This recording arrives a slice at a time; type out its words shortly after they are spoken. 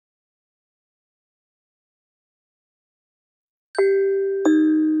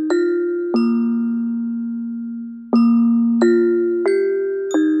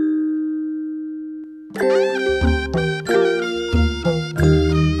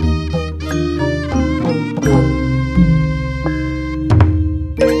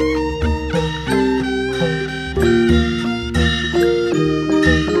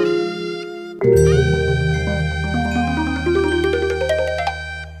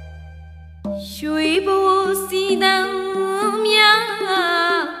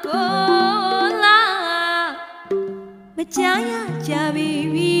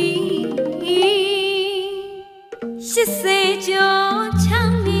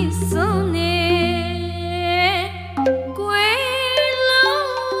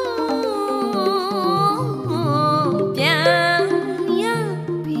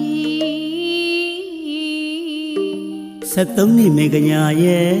73နှစ်မေကညာ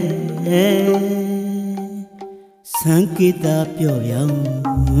ရဲ့စံကေတာပြော့ပြောင်း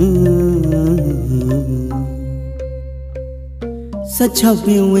16ပ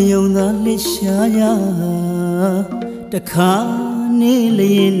င်ဝင်ယုံသာလှရှားရတခါနေလျ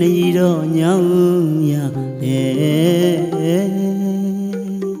င်နေတော့ညောင်းရ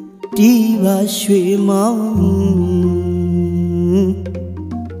တီးပါရွှေမောင်း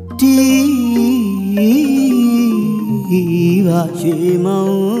တီးပါရွှေမော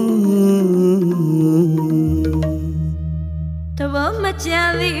င်းတဘောမကြ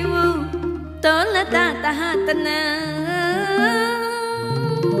သေးဘူးတောလတတဟတနာ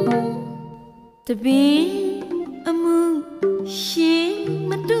တပင်အမှုရှင်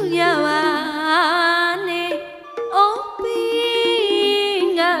မတူရပါနဲ့အိုးပင်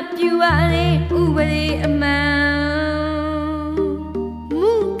ငါပြူပါလေဥပဒေအမှန်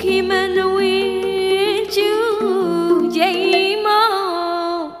မူခိမနဝေကျူချိန်မော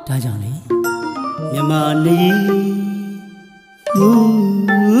ဒါကြောင့်လေမြမနေ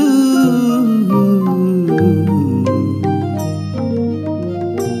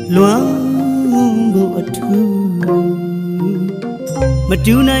လွမ်းဖို့အထူးမ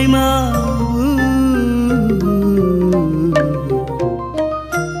တူနိုင်ပါဘူး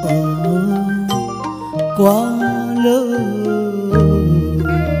ကွာလို့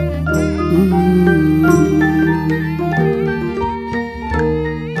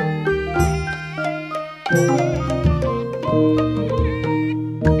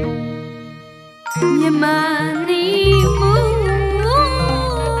မြမနေမှု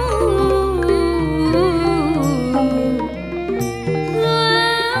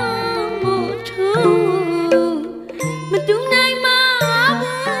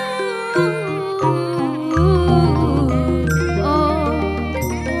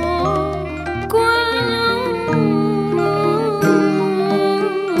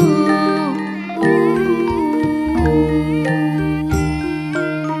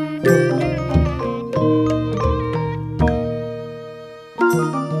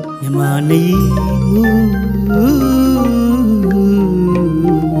မြမနေမှု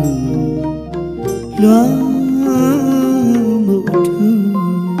လွမ်းမှုအထူး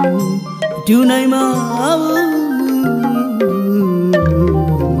ဒူနိုင်မှာ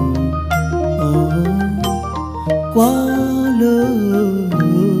ကွာလို့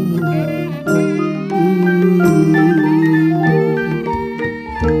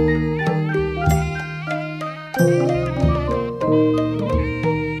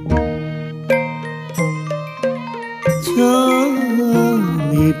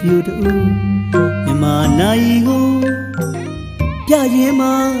မေပြူတူမြမနိုင်ကိုပြရင်မ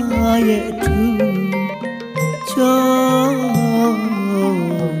ရဲ့အထူးချော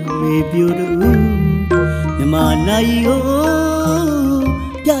မေပြူတူမြမနိုင်ကို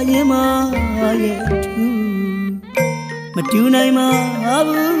ပြရင်မရဲ့အထူးမတူနိုင်ပါ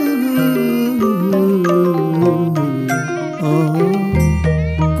ဘူး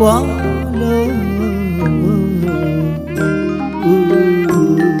ကွာလို့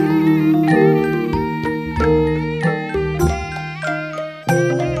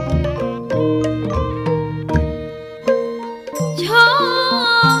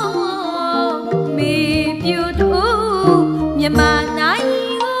မြမနိုင်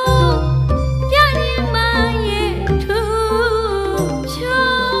ကိုပြရင်မရဲ့ထူချော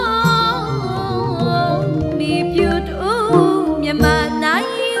မီပြူတူမြမနိုင်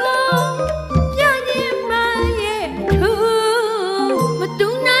ကို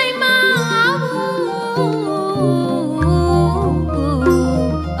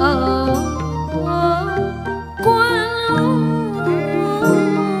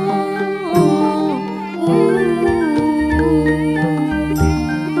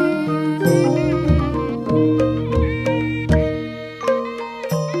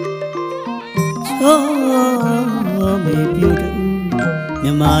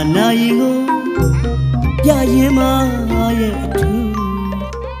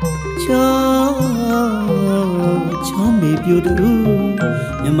ချောမေပြူတူ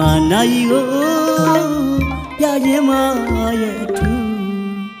မြမနိုင်ကိုပြရင်မရဲ့အထူး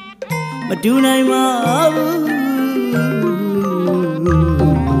မတူနိုင်ပါဘူး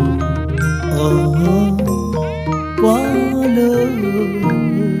အော်ကွာလို့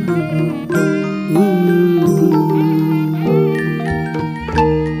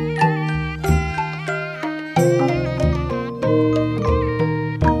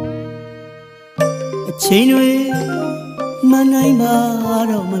ချိန်တွေမနိုင်ပါ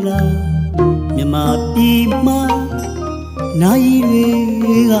တော့မလားမြမပြည်မှာနိုင်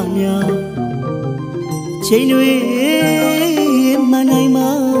တွေကများချိန်တွေမနိုင်ပါ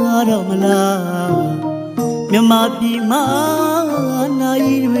တော့မလားမြမပြည်မှာနို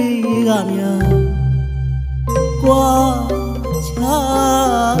င်တွေကများကွာချာ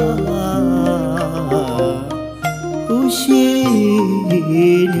ဦးရှိ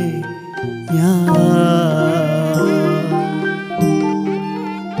နေ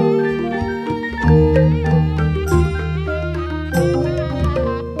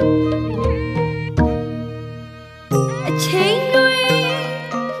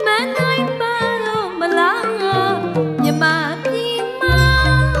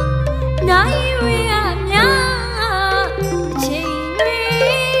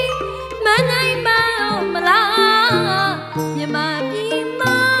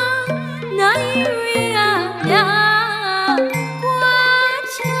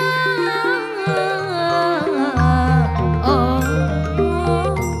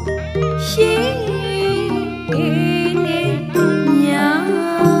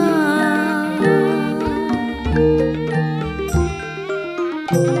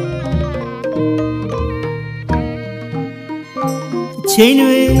ချိန်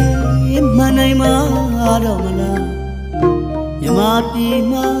တွေမနိုင်ပါတော့မလားမြမပြည်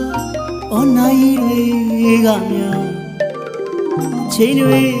မှာအော်နိုင်တွေကများချိန်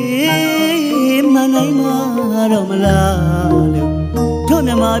တွေမနိုင်ပါတော့မလားလို့တို့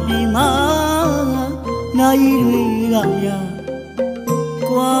မြမပြည်မှာနိုင်တွေကများ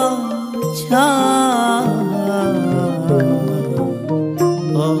ကွာချာ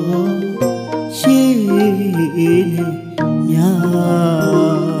အော်ရှိနေ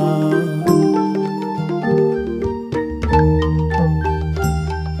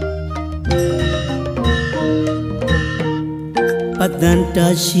ပတန်တာ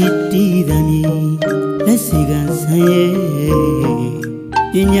ရှိတီးသည်မီလက်စီကံဆန်းရဲ့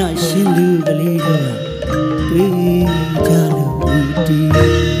ပညာရှင်လူကလေးတို့တွေ့ကြလို့တီး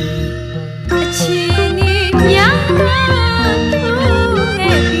အချင်းကြီးများ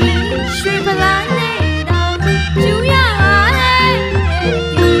ရွှေပလာနဲ့တော့ကျူရ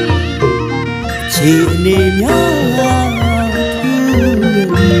ခြေအနေများ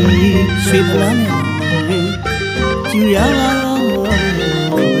ရွှေပလာနဲ့ကျူရ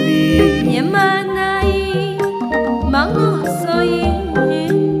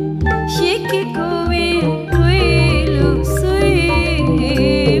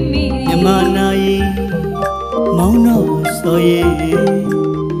ဆိုရင်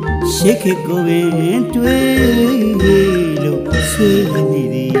ရှေ့ခေတ်ကိုပင်တွေ့လို့ဆွေးနေ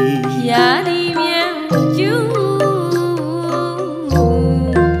သည်ရာဒီမြန်ကျူ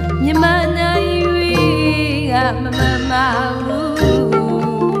မြမနိုင်တွေကမမ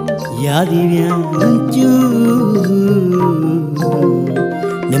ဘူးရာဒီမြန်ကျူ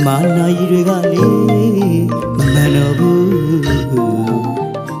မြမနိုင်တွေကလေမမှန်တော့ဘူး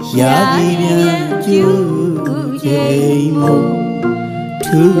ရာဒီမြန်ကျူချိန်မို့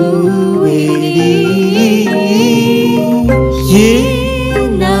သူဝေဒီရေ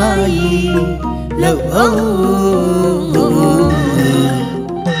နိုင်လောက်အောင်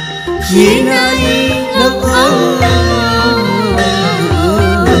ရေနိုင်လောက်အောင်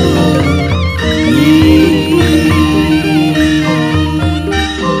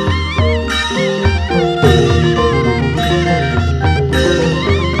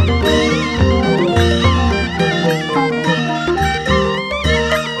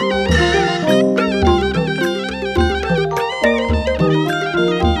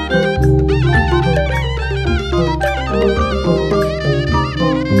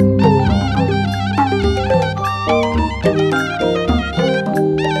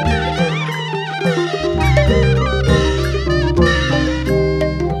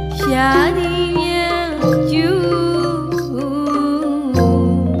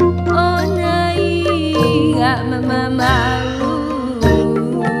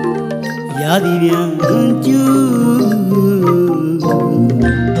ရာသီပြန်ကျူ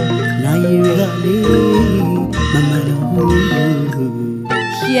နိုင်ရကလေမမလို့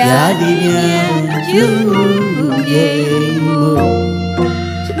ရာ ဒီပြန်ကျူရဲ့မို့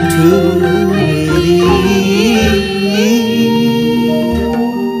သူ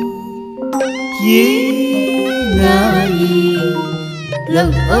ရေနိုင်လော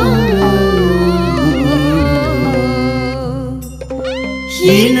က်အောင်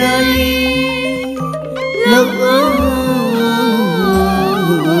ရေနိုင်